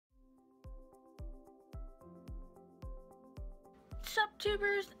What's up,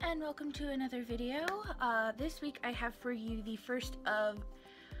 tubers, and welcome to another video. This week I have for you the first of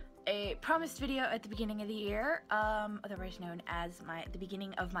a promised video at the beginning of the year, otherwise known as the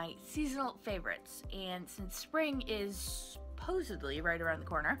beginning of my seasonal favorites. And since spring is supposedly right around the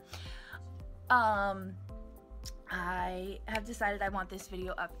corner, I have decided I want this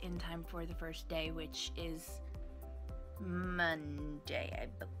video up in time for the first day, which is Monday, I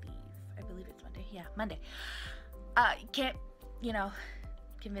believe it's Monday. Yeah, Monday. Can't,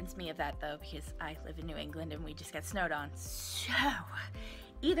 convince me of that though, because I live in New England and we just got snowed on. So,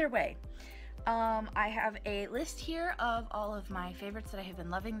 either way, I have a list here of all of my favorites that I have been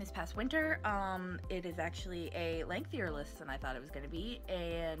loving this past winter. It is actually a lengthier list than I thought it was going to be,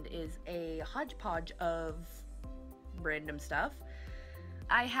 and is a hodgepodge of random stuff.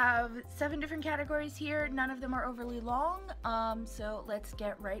 I have 7 different categories here. None of them are overly long, so let's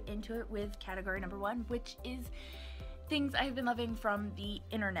get right into it with category number 1, which is things I've been loving from the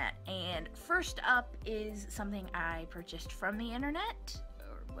internet. And first up is something I purchased from the internet,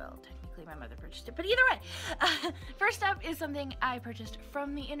 or well, technically my mother purchased it, but either way, first up is something I purchased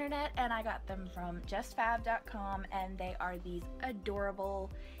from the internet, and I got them from justfab.com, and they are these adorable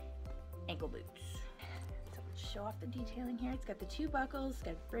ankle boots. Show off the detailing here. It's got the 2 buckles, it's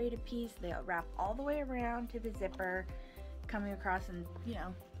got a braided piece, they wrap all the way around to the zipper, coming across and,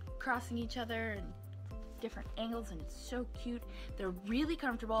 crossing each other and different angles, and it's so cute. They're really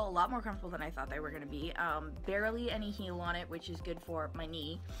comfortable, a lot more comfortable than I thought they were going to be. Barely any heel on it, which is good for my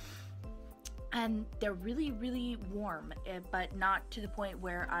knee. And they're really, really warm, but not to the point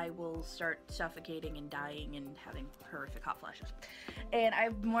where I will start suffocating and dying and having horrific hot flashes. And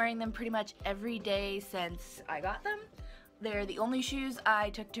I've been wearing them pretty much every day since I got them. They're the only shoes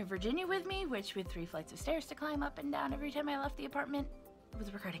I took to Virginia with me, which with 3 flights of stairs to climb up and down every time I left the apartment. I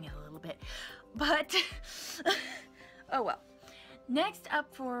was regretting it a little bit, but oh well. Next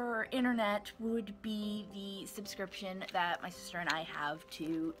up for internet would be the subscription that my sister and I have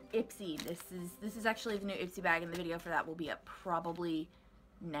to Ipsy. This is actually the new Ipsy bag, and the video for that will be up probably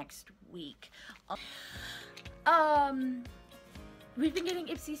next week. We've been getting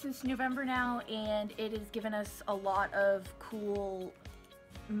Ipsy since November now, and it has given us a lot of cool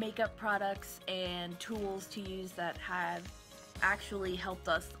makeup products and tools to use that have actually helped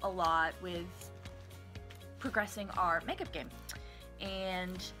us a lot with progressing our makeup game.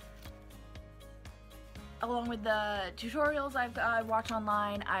 And along with the tutorials I watch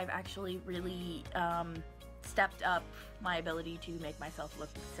online, I've actually really stepped up my ability to make myself look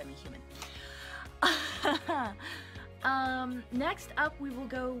semi-human. Next up we will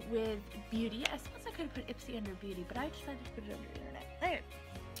go with beauty. I suppose I could have put Ipsy under beauty, but I decided to put it under internet. Anyway,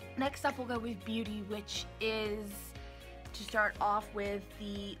 next up we'll go with beauty, which is, to start off with,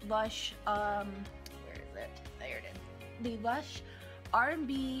 the Lush, where is it? There it is. The Lush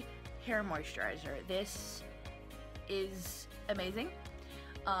R&B hair moisturizer. This is amazing.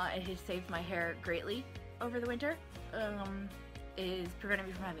 It has saved my hair greatly over the winter. It is preventing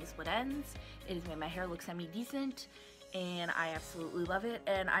me from having split ends. It has made my hair look semi-decent, and I absolutely love it.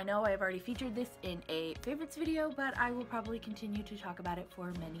 And I know I've already featured this in a favorites video, but I will probably continue to talk about it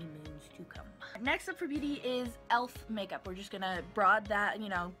for many moons to come. Next up for beauty is e.l.f. makeup. We're just gonna broad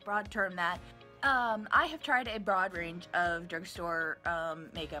term that. I have tried a broad range of drugstore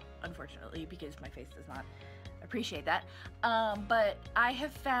makeup, unfortunately, because my face does not appreciate that. But I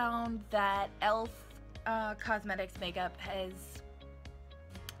have found that e.l.f. Cosmetics makeup has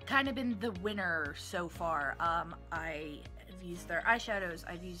kind of been the winner so far. I have used their eyeshadows,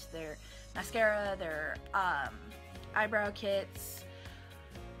 I've used their mascara, their eyebrow kits,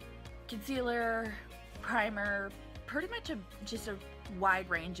 concealer, primer, pretty much just a wide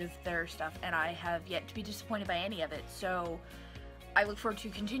range of their stuff, and I have yet to be disappointed by any of it. So I look forward to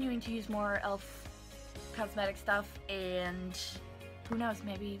continuing to use more e.l.f. cosmetic stuff, and who knows,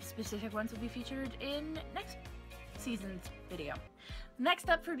 maybe specific ones will be featured in next season's video. Next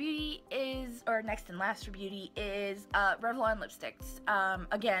up for beauty is, or next and last for beauty is Revlon lipsticks.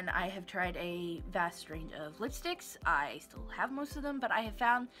 Again, I have tried a vast range of lipsticks. I still have most of them, but I have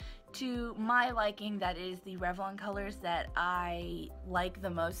found to my liking that is the Revlon colors that I like the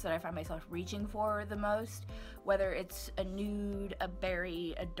most, that I find myself reaching for the most. Whether it's a nude, a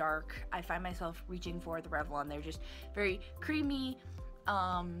berry, a dark, I find myself reaching for the Revlon. They're just very creamy.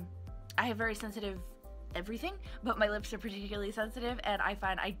 I have very sensitive everything, but my lips are particularly sensitive, and I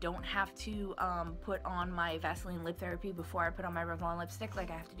find I don't have to put on my Vaseline lip therapy before I put on my Revlon lipstick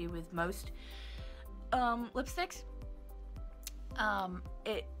like I have to do with most lipsticks.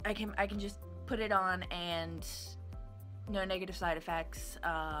 I can just put it on and no negative side effects.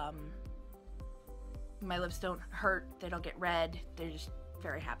 my lips don't hurt, they don't get red, they're just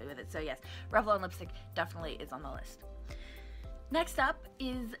very happy with it. So yes, Revlon lipstick definitely is on the list. Next up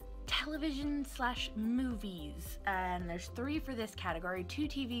is television / movies, and there's 3 for this category, 2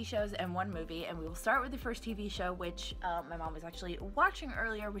 TV shows and 1 movie, and we will start with the first TV show, which my mom was actually watching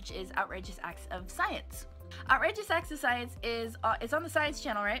earlier, which is Outrageous Acts of Science. Outrageous Acts of Science is it's on the Science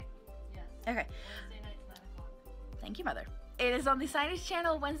Channel, right? Yes. Okay. Wednesday nights, 9 o'clock. Thank you, Mother. It is on the Science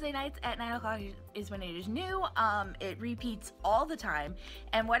Channel Wednesday nights at 9 o'clock is when it is new. It repeats all the time,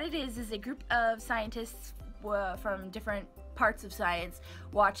 and what it is a group of scientists from different parts of science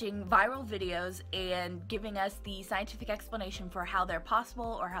watching viral videos and giving us the scientific explanation for how they're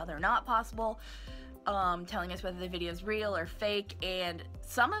possible or how they're not possible, telling us whether the video is real or fake. And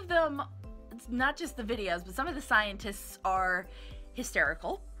some of them, it's not just the videos, but some of the scientists are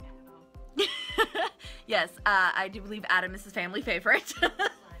hysterical. Yes, I do believe Adam is his family favorite. Simon.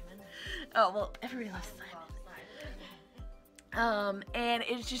 Oh, well, everybody loves Simon. And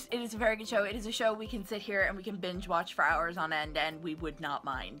it is a very good show. It is a show we can sit here and we can binge watch for hours on end and we would not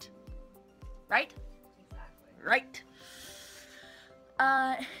mind. Right? Exactly. Right.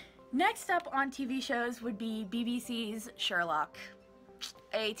 Next up on TV shows would be BBC's Sherlock.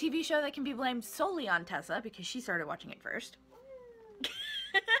 A TV show that can be blamed solely on Tessa because she started watching it first.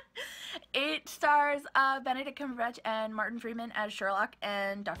 It stars Benedict Cumberbatch and Martin Freeman as Sherlock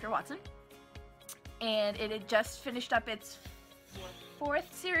and Dr. Watson. And it had just finished up its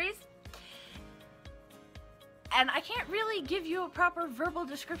 4th series. And I can't really give you a proper verbal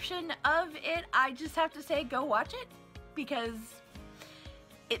description of it. I just have to say go watch it because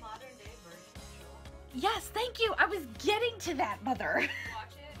it... Modern day version of Sherlock. Yes, thank you. I was getting to that, Mother.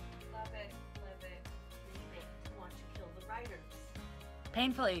 Watch it, love it, live it, read it, want to kill the writers.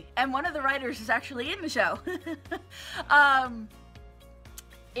 Painfully. And one of the writers is actually in the show.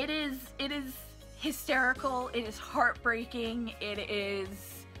 It is hysterical, it is heartbreaking, it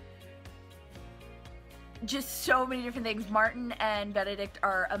is just so many different things. Martin and Benedict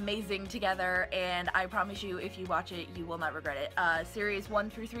are amazing together, and I promise you, if you watch it, you will not regret it. Series 1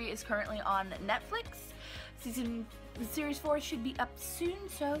 through 3 is currently on Netflix. Series 4 should be up soon,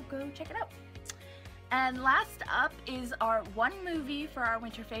 so go check it out. And last up is our 1 movie for our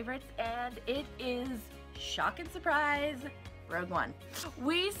winter favorites, and it is, shock and surprise, Rogue One.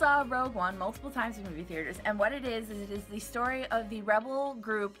 We saw Rogue One multiple times in movie theaters, and what it is the story of the rebel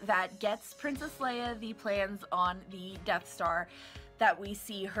group that gets Princess Leia the plans on the Death Star that we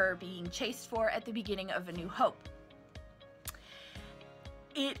see her being chased for at the beginning of A New Hope.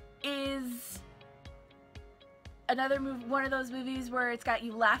 It is another movie, one of those movies where it's got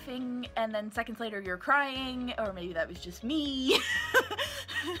you laughing and then seconds later you're crying, or maybe that was just me.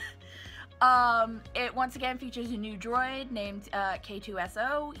 It once again features a new droid named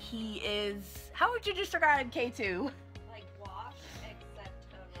K2SO. He is... How would you describe K2? Like Wash,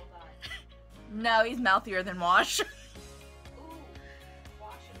 except a robot. No, he's mouthier than Wash. Ooh,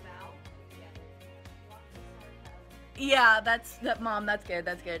 Wash and mouth. Yeah. Wash and sarcasm. Yeah, Mom, that's good,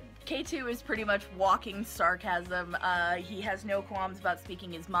 that's good. K2 is pretty much walking sarcasm. He has no qualms about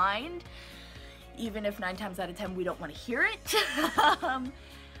speaking his mind, even if 9 times out of 10 we don't want to hear it.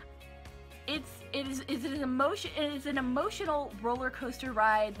 It is an emotional roller coaster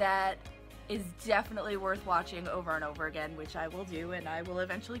ride that is definitely worth watching over and over again, which I will do, and I will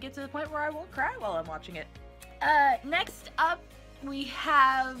eventually get to the point where I won't cry while I'm watching it. Next up, we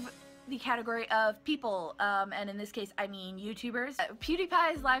have the category of people, and in this case, I mean YouTubers.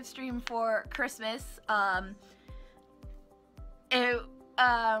 PewDiePie's live stream for Christmas,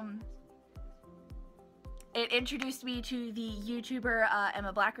 it introduced me to the YouTuber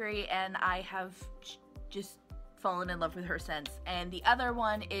Emma Blackery, and I have just fallen in love with her since. And the other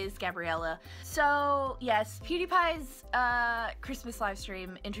one is Gabriella. So yes, PewDiePie's Christmas live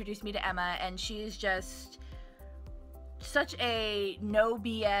stream introduced me to Emma, and she is just such a no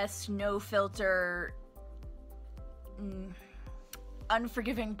BS, no filter,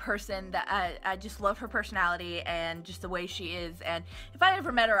 unforgiving person that I just love her personality and just the way she is. And if I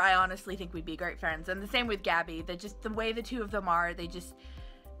ever met her, I honestly think we'd be great friends. And the same with Gabby. That just the way the two of them are, they just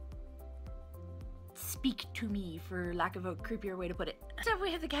speak to me, for lack of a creepier way to put it. So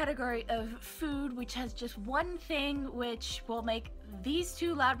we have the category of food, which has just one thing, which will make these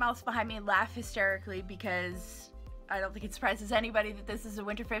two loudmouths behind me laugh hysterically, because I don't think it surprises anybody that this is a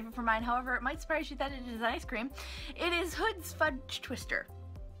winter favorite for mine. However, it might surprise you that it is ice cream. It is Hood's Fudge Twister.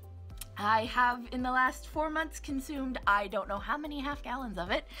 I have, in the last 4 months, consumed I don't know how many half gallons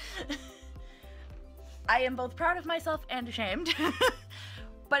of it. I am both proud of myself and ashamed.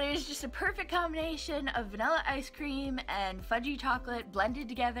 But it is just a perfect combination of vanilla ice cream and fudgy chocolate blended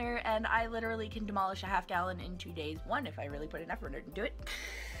together, and I literally can demolish a half gallon in 2 days. One, if I really put enough effort into it.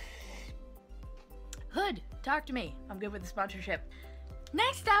 Hood, talk to me. I'm good with the sponsorship.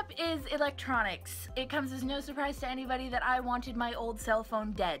 Next up is electronics. It comes as no surprise to anybody that I wanted my old cell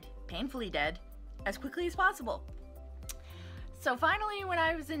phone dead, painfully dead, as quickly as possible. So finally, when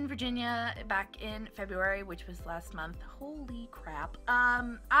I was in Virginia back in February, which was last month, holy crap,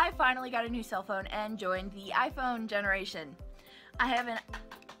 I finally got a new cell phone and joined the iPhone generation. I have an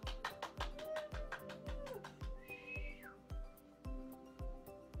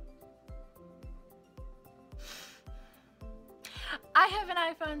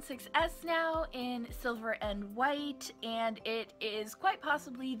iPhone 6s now in silver and white, and it is quite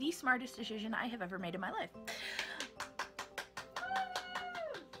possibly the smartest decision I have ever made in my life.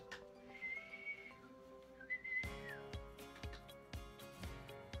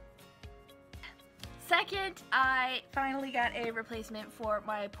 Second, I finally got a replacement for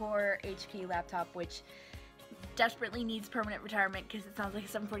my poor HP laptop, which desperately needs permanent retirement because it sounds like a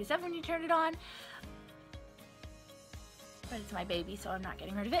 747 when you turn it on. But it's my baby, so I'm not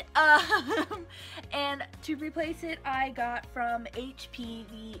getting rid of it. And to replace it, I got from HP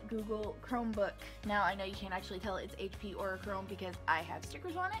the Google Chromebook. Now, I know you can't actually tell it's HP or a Chrome because I have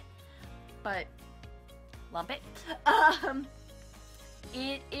stickers on it, but lump it.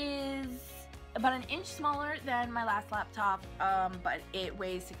 It is about an inch smaller than my last laptop, but it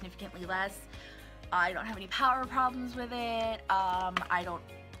weighs significantly less. I don't have any power problems with it. I don't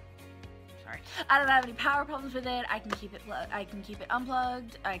have any power problems with it. I can keep it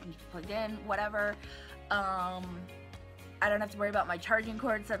unplugged. I can keep it plugged in, whatever. I don't have to worry about my charging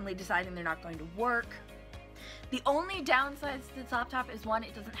cord suddenly deciding they're not going to work. The only downsides to this laptop is, one,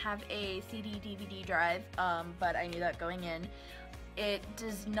 it doesn't have a CD DVD drive, but I knew that going in. It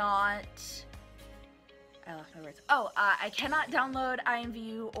does not. I lost my words. I cannot download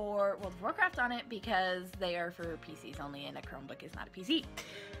IMVU or World of Warcraft on it because they are for PCs only, and a Chromebook is not a PC.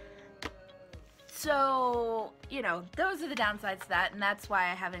 So, you know, those are the downsides to that, and that's why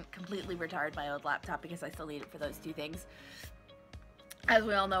I haven't completely retired my old laptop, because I still need it for those two things. As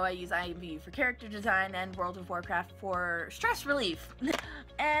we all know, I use IMVU for character design and World of Warcraft for stress relief.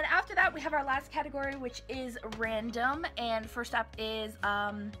 And after that, we have our last category, which is random, and first up is,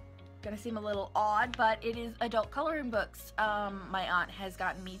 gonna seem a little odd, but it is adult coloring books. My aunt has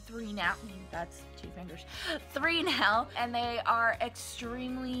gotten me 3 now. That's 2 fingers. 3 now, and they are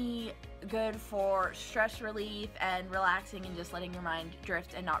extremely good for stress relief and relaxing and just letting your mind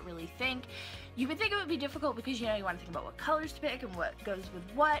drift and not really think. You would think it would be difficult because, you know, you want to think about what colors to pick and what goes with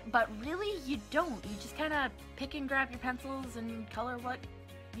what, but really you don't. You just kind of pick and grab your pencils and color what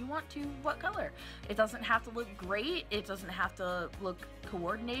you want to, what color. It doesn't have to look great. It doesn't have to look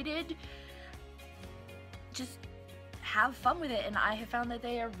coordinated. Just have fun with it, and I have found that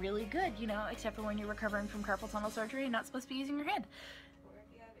they are really good, you know, except for when you're recovering from carpal tunnel surgery and not supposed to be using your head. Or if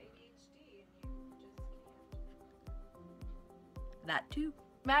you have ADHD and you just can't. That too.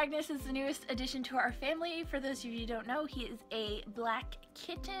 Magnus is the newest addition to our family. For those of you who don't know, he is a black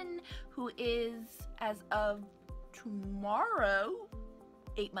kitten who is, as of tomorrow,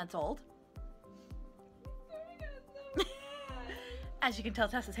 8 months old. As you can tell,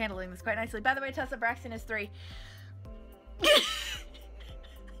 Tessa's handling this quite nicely. By the way, Tessa, Braxton is 3.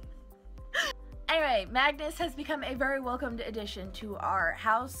 Anyway, Magnus has become a very welcomed addition to our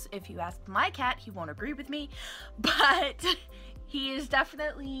house. If you ask my cat, he won't agree with me, but he is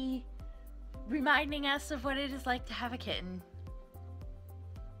definitely reminding us of what it is like to have a kitten.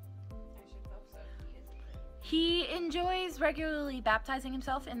 I should hope so. He is a kitten. He enjoys regularly baptizing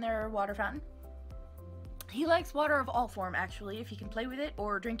himself in their water fountain. He likes water of all form, actually. If he can play with it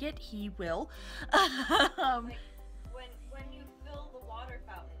or drink it, he will. Like, when you fill the water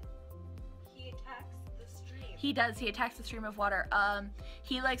fountain, he attacks the stream. He does. He attacks the stream of water.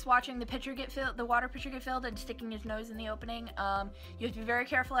 He likes watching the pitcher get filled, the water pitcher get filled, and sticking his nose in the opening. You have to be very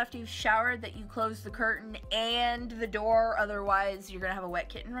careful after you've showered that you close the curtain and the door, otherwise you're gonna have a wet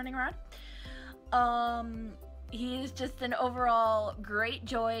kitten running around. He is just an overall great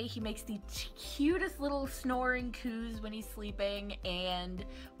joy. He makes the cutest little snoring coos when he's sleeping, and,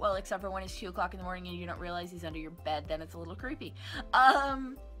 well, except for when it's 2 o'clock in the morning and you don't realize he's under your bed, then it's a little creepy.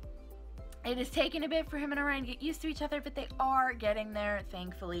 It has taken a bit for him and Orion to get used to each other, but they are getting there,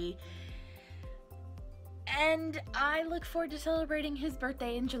 thankfully. And I look forward to celebrating his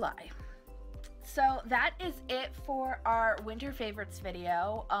birthday in July. So that is it for our winter favorites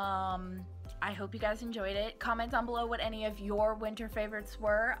video. I hope you guys enjoyed it. Comment down below what any of your winter favorites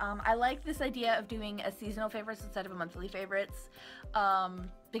were. I like this idea of doing a seasonal favorites instead of a monthly favorites.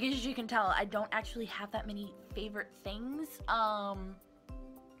 Because as you can tell, I don't actually have that many favorite things.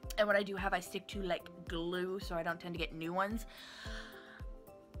 And what I do have, I stick to like glue, so I don't tend to get new ones.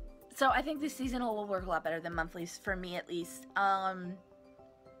 So I think this seasonal will work a lot better than monthlies, for me at least.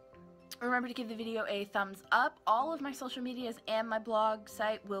 Remember to give the video a thumbs up. All of my social medias and my blog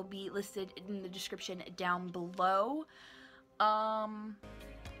site will be listed in the description down below. And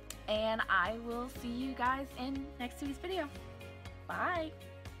I will see you guys in next week's video. Bye!